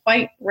been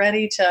quite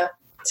ready to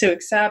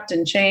accept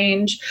and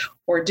change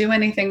or do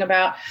anything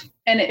about.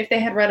 And if they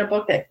had read a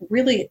book that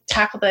really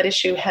tackled that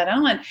issue head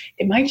on,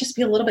 it might just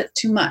be a little bit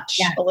too much,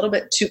 a little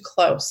bit too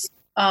close.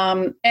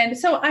 And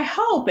so I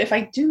hope if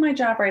I do my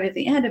job right at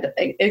the end,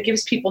 it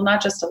gives people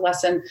not just a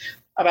lesson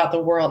about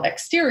the world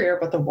exterior,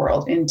 but the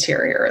world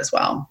interior as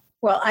well.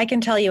 Well, I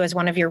can tell you as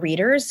one of your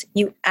readers,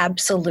 you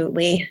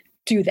absolutely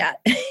do that.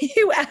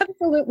 You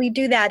absolutely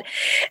do that.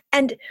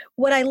 And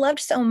what I loved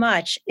so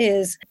much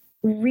is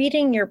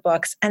reading your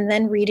books and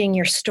then reading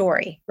your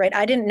story, right?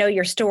 I didn't know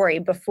your story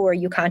before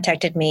you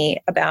contacted me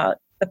about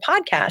the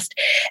podcast,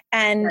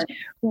 and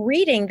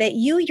reading that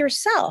you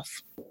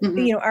yourself,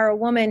 are a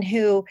woman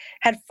who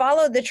had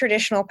followed the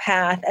traditional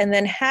path and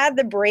then had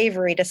the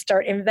bravery to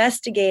start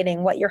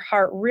investigating what your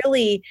heart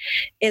really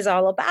is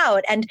all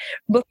about. And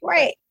before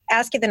I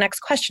ask you the next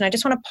question, I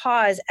just want to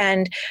pause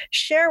and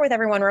share with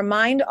everyone,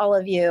 remind all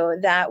of you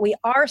that we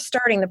are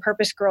starting the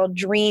Purpose Girl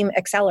Dream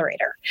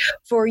Accelerator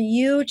for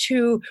you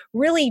to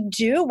really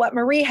do what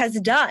Marie has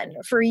done,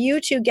 for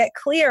you to get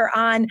clear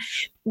on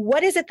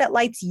what is it that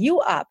lights you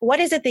up? What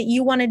is it that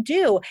you want to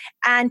do?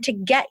 And to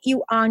get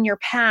you on your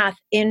path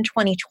in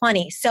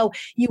 2020. So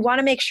you want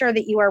to make sure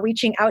that you are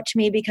reaching out to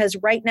me, because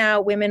right now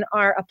women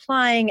are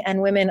applying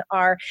and women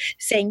are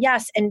saying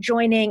yes and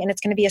joining, and it's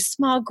going to be a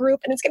small group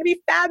and it's going to be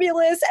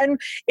fabulous. And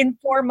in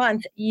 4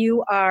 months,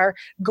 you are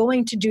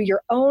going to do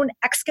your own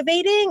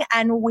excavating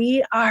and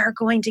we are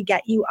going to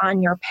get you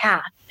on your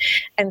path.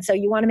 And so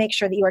you want to make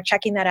sure that you are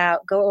checking that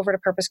out. Go over to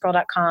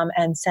purposegirl.com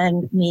and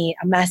send me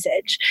a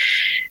message.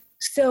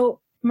 So,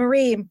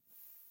 Marie,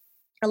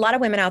 a lot of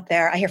women out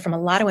there, I hear from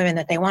a lot of women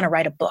that they want to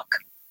write a book.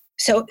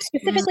 So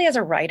specifically as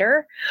a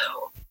writer,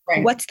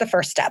 what's the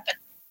first step?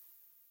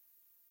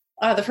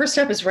 The first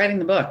step is writing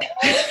the book.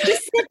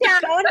 Just sit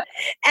down,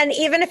 and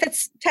even if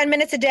it's 10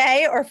 minutes a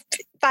day or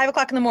 5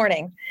 o'clock in the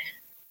morning.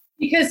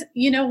 Because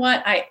you know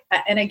what, I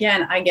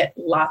get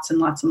lots and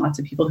lots and lots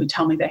of people who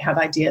tell me they have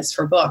ideas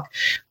for book,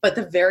 but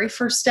the very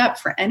first step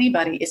for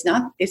anybody is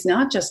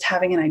not just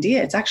having an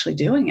idea, it's actually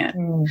doing it.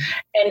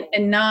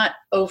 And not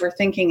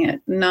overthinking it,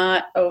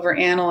 not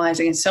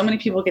overanalyzing. And so many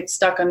people get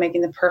stuck on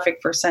making the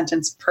perfect first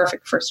sentence,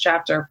 perfect first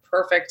chapter,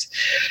 perfect,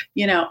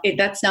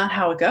 that's not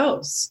how it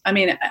goes. I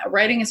mean,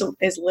 writing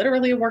is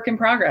literally a work in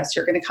progress.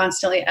 You're going to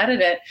constantly edit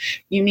it.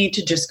 You need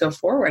to just go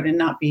forward and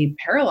not be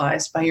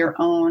paralyzed by your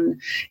own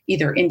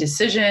either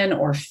indecision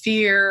or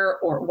fear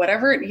or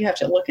whatever. You have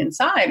to look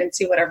inside and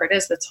see whatever it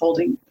is that's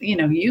holding,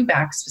 you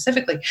back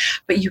specifically.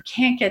 But you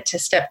can't get to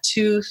step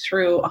 2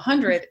 through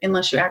 100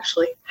 unless you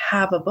actually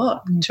have a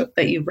book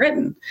that you've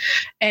written.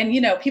 And,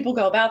 people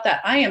go about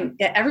that.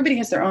 Everybody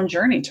has their own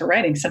journey to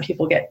writing. Some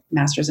people get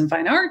masters in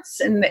fine arts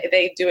and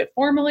they do it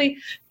formally.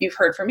 You've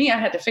heard from me. I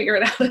had to figure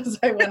it out as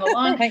I went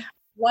along. Right.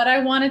 What I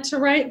wanted to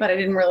write, but I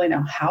didn't really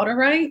know how to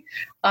write.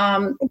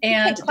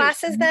 And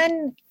classes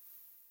then?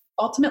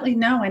 Ultimately,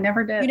 no, I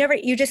never did.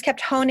 You just kept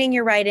honing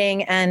your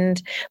writing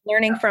and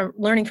learning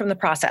from the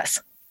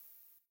process.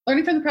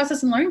 Learning from the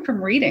process and learning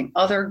from reading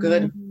other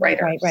good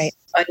writers. Right.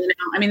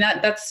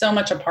 That's so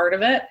much a part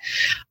of it.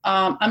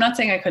 I'm not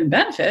saying I couldn't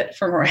benefit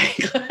from a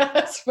writing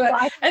class,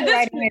 but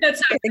that's an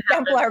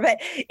exemplar.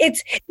 But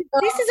this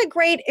is a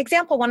great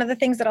example. One of the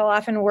things that I'll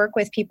often work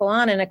with people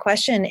on in a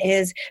question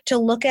is to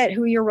look at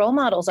who your role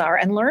models are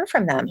and learn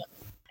from them.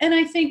 And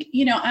I think,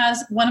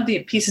 as one of the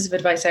pieces of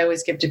advice I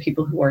always give to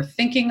people who are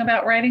thinking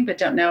about writing but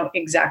don't know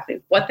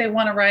exactly what they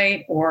want to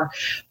write or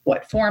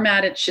what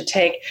format it should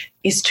take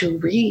is to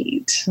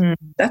read.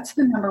 That's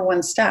the number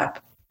one step.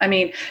 I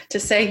mean, to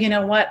say, you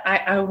know what,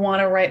 I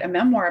want to write a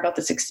memoir about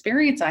this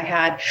experience I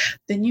had,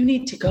 then you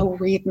need to go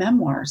read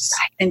memoirs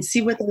and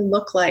see what they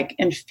look like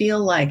and feel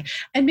like.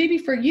 And maybe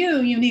for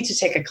you need to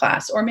take a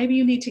class, or maybe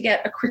you need to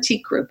get a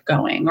critique group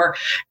going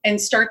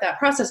and start that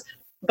process.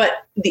 But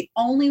the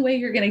only way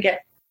you're going to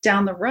get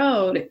down the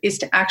road is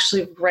to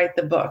actually write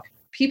the book.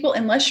 People,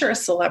 unless you're a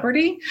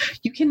celebrity,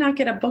 you cannot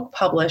get a book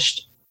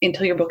published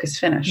until your book is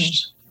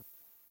finished,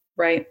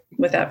 right?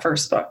 With that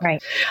first book. Right.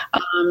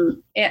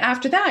 And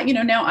after that,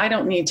 now I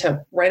don't need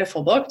to write a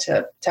full book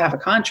to have a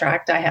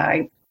contract.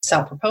 I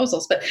sell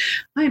proposals, but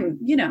I'm,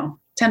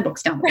 10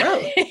 books down the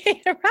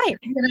road. Right.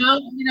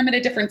 I'm at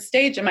a different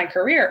stage in my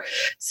career.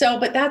 So,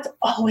 but that's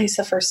always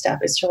the first step,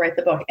 is to write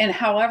the book. And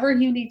however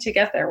you need to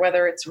get there,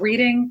 whether it's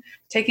reading,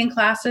 taking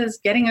classes,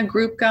 getting a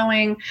group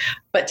going,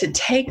 but to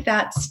take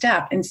that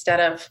step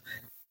instead of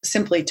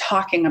simply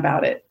talking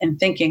about it and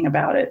thinking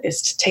about it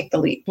is to take the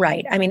leap.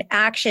 Right. I mean,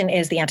 action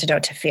is the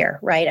antidote to fear,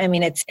 right? I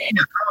mean,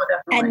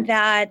 and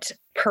that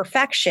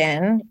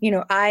perfection,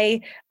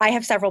 I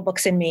have several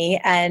books in me,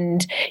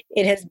 and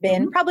it has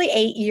been probably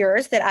 8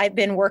 years that I've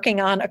been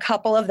working on a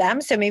couple of them.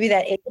 So maybe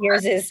that 8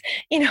 years is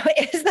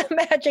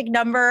the magic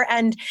number,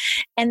 and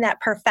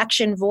that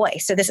perfection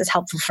voice. So this is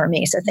helpful for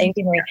me. So thank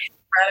you, Marie.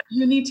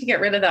 You need to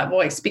get rid of that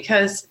voice,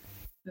 because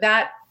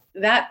that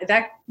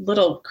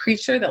little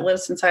creature that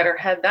lives inside our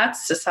head,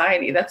 that's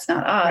society. That's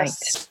not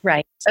us.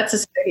 Right. That's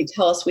society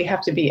tell us we have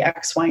to be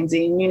X, Y, and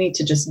Z, and you need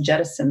to just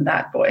jettison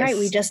that voice. Right.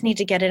 We just need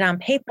to get it on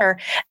paper.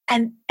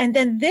 And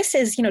then this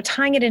is,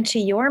 tying it into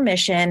your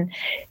mission.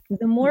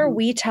 The more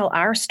we tell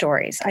our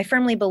stories, I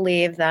firmly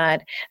believe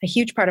that a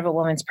huge part of a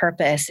woman's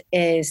purpose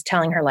is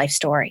telling her life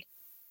story.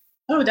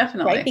 Oh,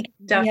 definitely. Right?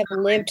 Because we have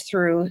lived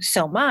through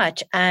so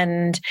much,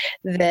 and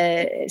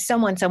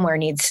someone somewhere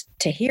needs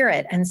to hear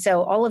it. And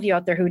so all of you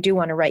out there who do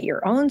want to write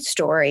your own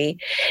story,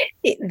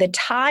 the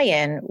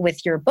tie-in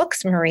with your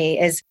books, Marie,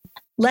 is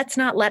let's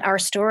not let our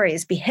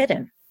stories be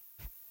hidden.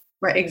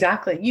 Right,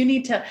 exactly. You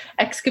need to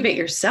excavate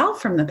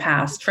yourself from the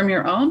past, from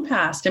your own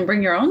past, and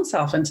bring your own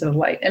self into the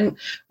light. And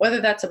whether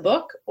that's a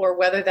book, or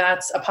whether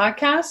that's a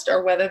podcast,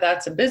 or whether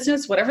that's a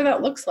business, whatever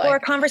that looks like. Or a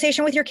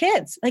conversation with your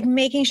kids, like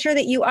making sure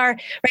that you are,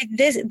 right,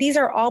 these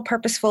are all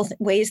purposeful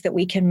ways that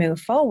we can move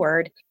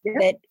forward,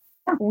 that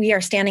we are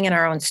standing in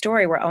our own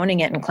story, we're owning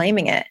it and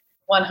claiming it.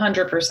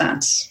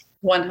 100%.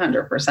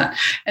 100%.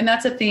 And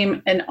that's a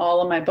theme in all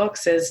of my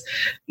books is,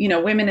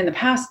 women in the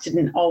past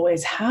didn't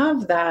always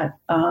have that,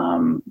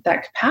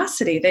 that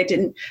capacity.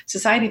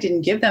 Society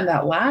didn't give them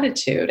that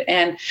latitude.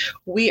 And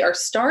we are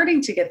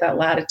starting to get that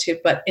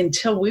latitude, but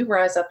until we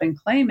rise up and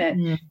claim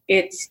it,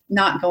 it's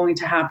not going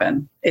to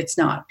happen. It's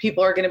not.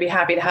 People are going to be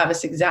happy to have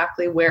us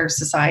exactly where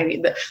society,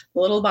 the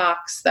little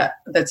box that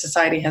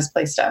society has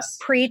placed us.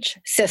 Preach,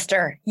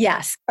 sister.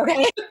 Yes.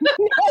 Okay.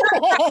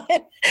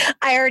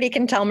 I already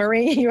can tell,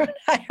 Marie, you and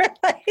I are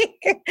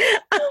like,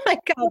 oh my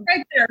God.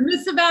 Right there,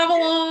 Miss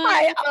Babylon.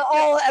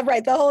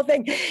 Right, the whole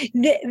thing.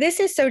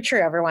 This is so true,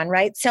 everyone,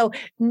 right? So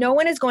no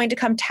one is going to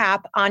come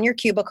tap on your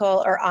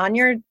cubicle or on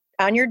your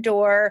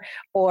door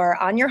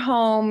or on your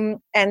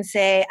home and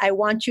say, I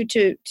want you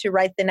to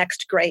write the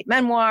next great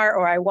memoir,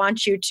 or I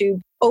want you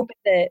to open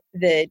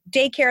the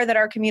daycare that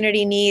our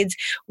community needs.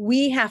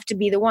 We have to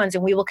be the ones,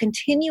 and we will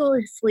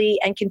continuously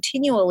and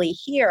continually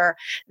hear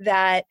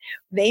that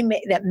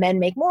that men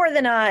make more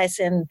than us,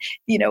 and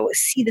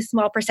see the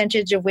small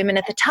percentage of women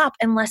at the top,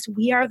 unless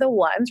we are the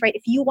ones, right?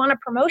 If you want a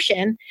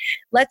promotion,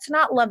 let's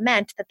not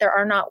lament that there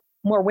are not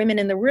more women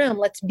in the room.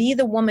 Let's be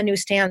the woman who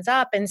stands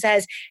up and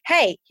says,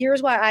 hey,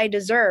 here's why I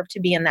deserve to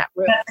be in that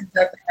room. That's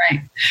exactly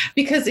right.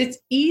 Because it's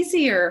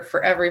easier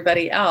for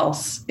everybody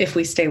else if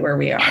we stay where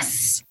we are.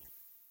 Yes.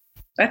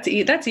 That's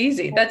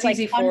easy. That's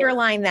easy for,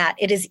 underline that.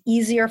 It is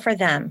easier for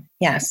them.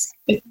 Yes.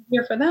 It's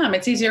easier for them.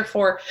 It's easier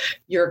for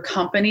your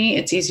company.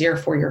 It's easier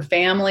for your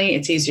family.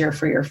 It's easier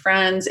for your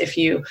friends if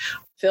you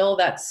fill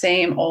that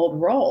same old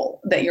role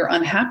that you're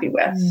unhappy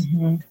with.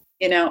 Mm-hmm.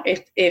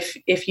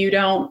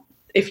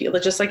 If you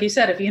just like you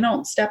said, if you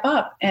don't step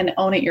up and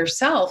own it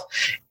yourself,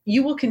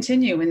 you will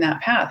continue in that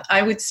path.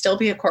 I would still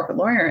be a corporate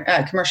lawyer,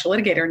 commercial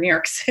litigator in New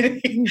York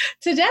City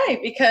today,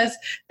 because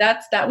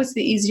that was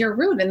the easier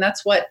route. And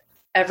that's what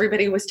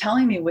everybody was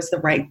telling me was the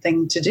right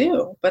thing to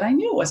do. But I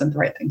knew it wasn't the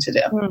right thing to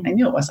do. I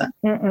knew it wasn't.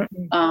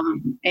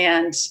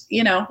 And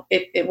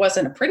it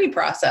wasn't a pretty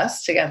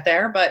process to get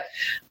there, but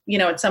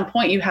at some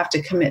point you have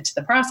to commit to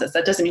the process.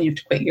 That doesn't mean you have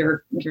to quit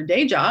your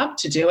day job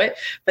to do it,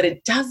 but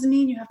it does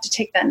mean you have to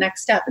take that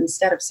next step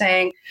instead of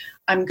saying,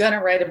 I'm going to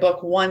write a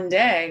book one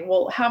day.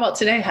 Well, how about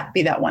today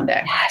be that one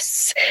day?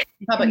 Yes.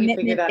 How about you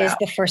figure that out? Is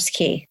the first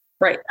key.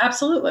 Right.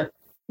 Absolutely.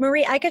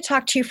 Marie, I could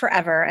talk to you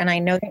forever, and I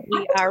know that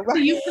we are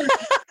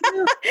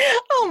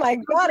oh my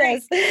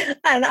goodness.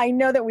 And I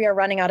know that we are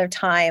running out of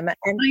time.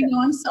 And I know,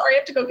 I'm sorry. I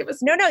have to go give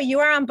us. No, you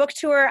are on book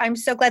tour. I'm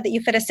so glad that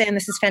you fit us in.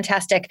 This is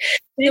fantastic.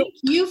 Thank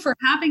you for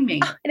having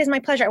me. It is my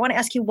pleasure. I want to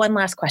ask you one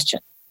last question.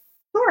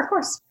 Sure, of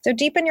course. So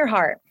deep in your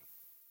heart,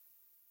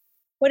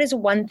 what is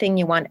one thing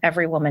you want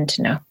every woman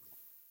to know?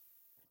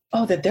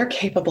 Oh, that they're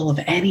capable of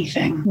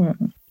anything.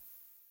 Mm-hmm.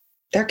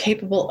 They're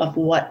capable of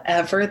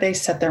whatever they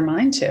set their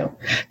mind to.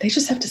 They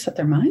just have to set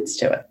their minds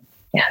to it.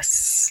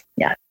 Yes.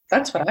 Yeah.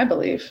 That's what I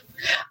believe.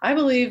 I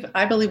believe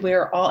we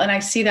are all, and I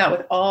see that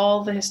with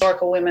all the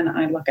historical women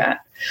I look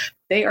at.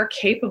 They are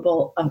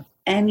capable of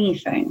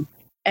anything,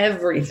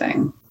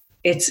 everything.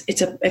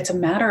 It's a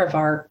matter of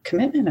our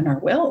commitment and our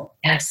will.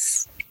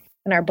 Yes.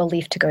 And our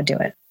belief to go do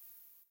it.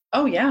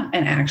 Oh yeah.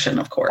 And action,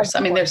 of course.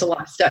 I mean, there's a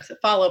lot of steps that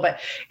follow, but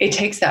it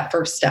takes that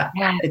first step.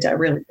 Yeah. It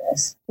really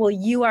does. Well,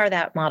 you are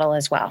that model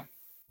as well.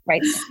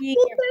 Right. Thank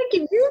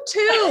you. You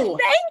too.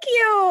 Thank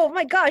you. Oh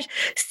my gosh.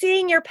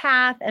 Seeing your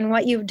path and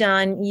what you've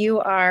done, you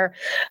are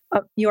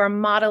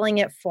modeling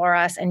it for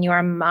us, and you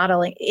are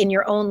modeling in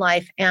your own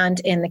life and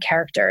in the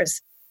characters.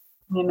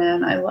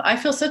 Amen. I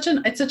feel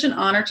it's such an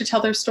honor to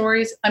tell their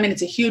stories. I mean,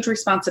 it's a huge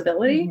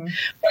responsibility,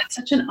 but it's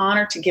such an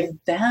honor to give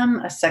them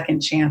a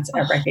second chance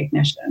at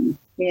recognition.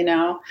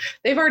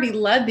 They've already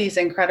led these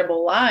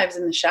incredible lives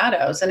in the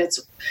shadows, and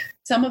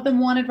some of them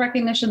wanted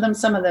recognition,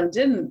 some of them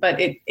didn't, but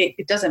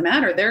it doesn't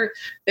matter.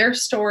 Their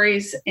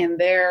stories and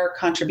their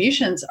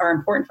contributions are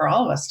important for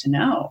all of us to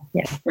know.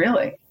 Yeah.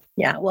 Really.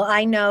 Yeah. Well,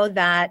 I know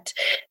that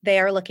they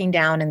are looking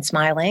down and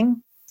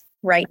smiling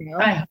right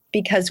now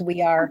because we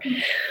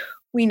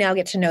now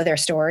get to know their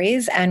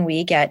stories, and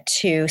we get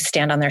to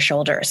stand on their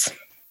shoulders.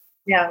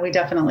 Yeah, we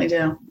definitely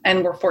do.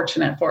 And we're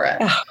fortunate for it.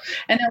 Oh.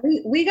 And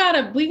we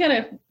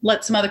gotta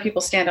let some other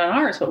people stand on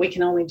ours, but we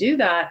can only do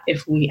that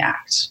if we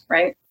act,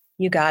 right?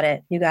 You got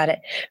it.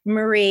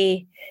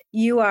 Marie,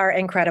 you are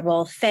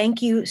incredible.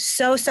 Thank you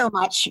so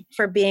much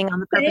for being on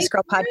the Purpose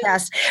Girl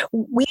podcast.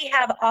 We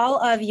have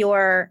all of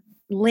your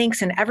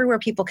links and everywhere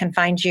people can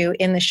find you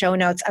in the show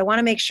notes. I want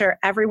to make sure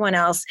everyone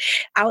else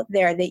out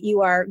there that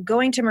you are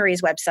going to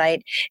Marie's website.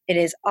 It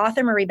is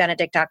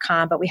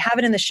authormariebenedict.com, but we have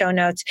it in the show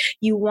notes.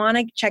 You want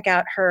to check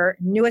out her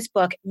newest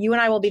book. You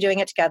and I will be doing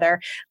it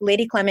together.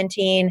 Lady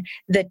Clementine,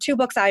 the two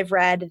books I've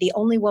read, The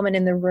Only Woman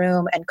in the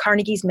Room and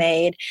Carnegie's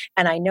Maid.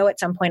 And I know at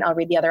some point I'll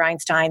read the other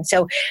Einstein.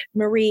 So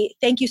Marie,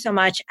 thank you so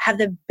much. Have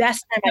the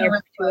best time on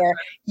your tour.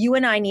 You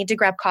and I need to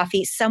grab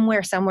coffee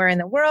somewhere in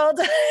the world.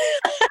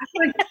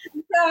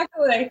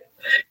 Exactly.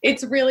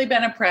 It's really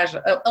been a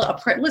pleasure.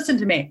 Listen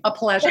to me, a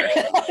pleasure.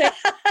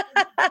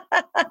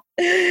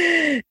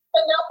 No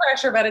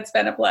pressure, but it's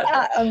been a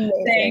pleasure.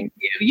 Amazing. Thank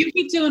you. You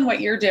keep doing what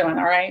you're doing,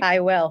 all right?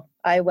 I will.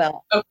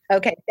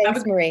 Okay.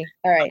 Thanks, Marie.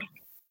 All right.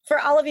 For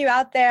all of you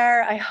out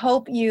there, I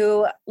hope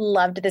you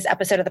loved this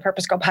episode of the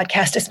Purpose Girl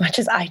podcast as much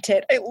as I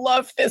did. I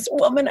love this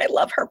woman. I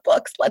love her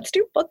books. Let's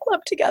do book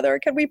club together.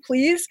 Can we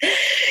please?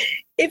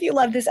 If you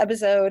love this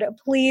episode,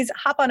 please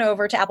hop on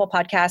over to Apple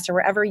Podcasts or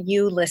wherever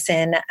you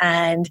listen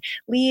and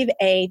leave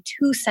a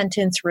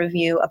 2-sentence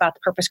review about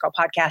the Purpose Girl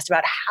podcast,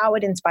 about how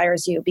it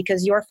inspires you,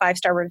 because your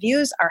 5-star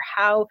reviews are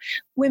how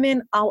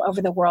women all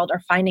over the world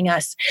are finding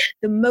us.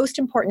 The most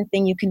important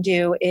thing you can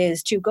do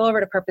is to go over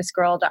to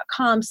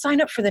purposegirl.com,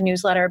 sign up for the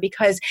newsletter,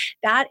 because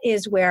that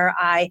is where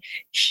I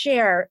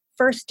share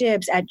first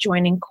dibs at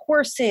joining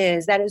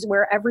courses. That is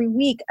where every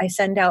week I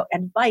send out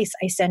advice.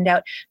 I send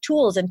out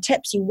tools and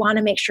tips. You want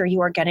to make sure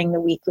you are getting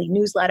the weekly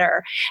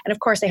newsletter. And of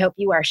course, I hope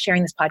you are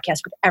sharing this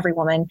podcast with every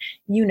woman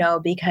you know,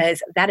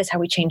 because that is how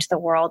we change the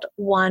world,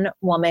 one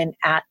woman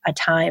at a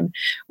time.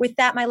 With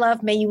that, my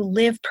love, may you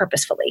live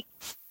purposefully.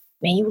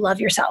 May you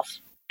love yourself,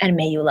 and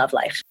may you love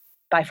life.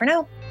 Bye for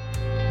now.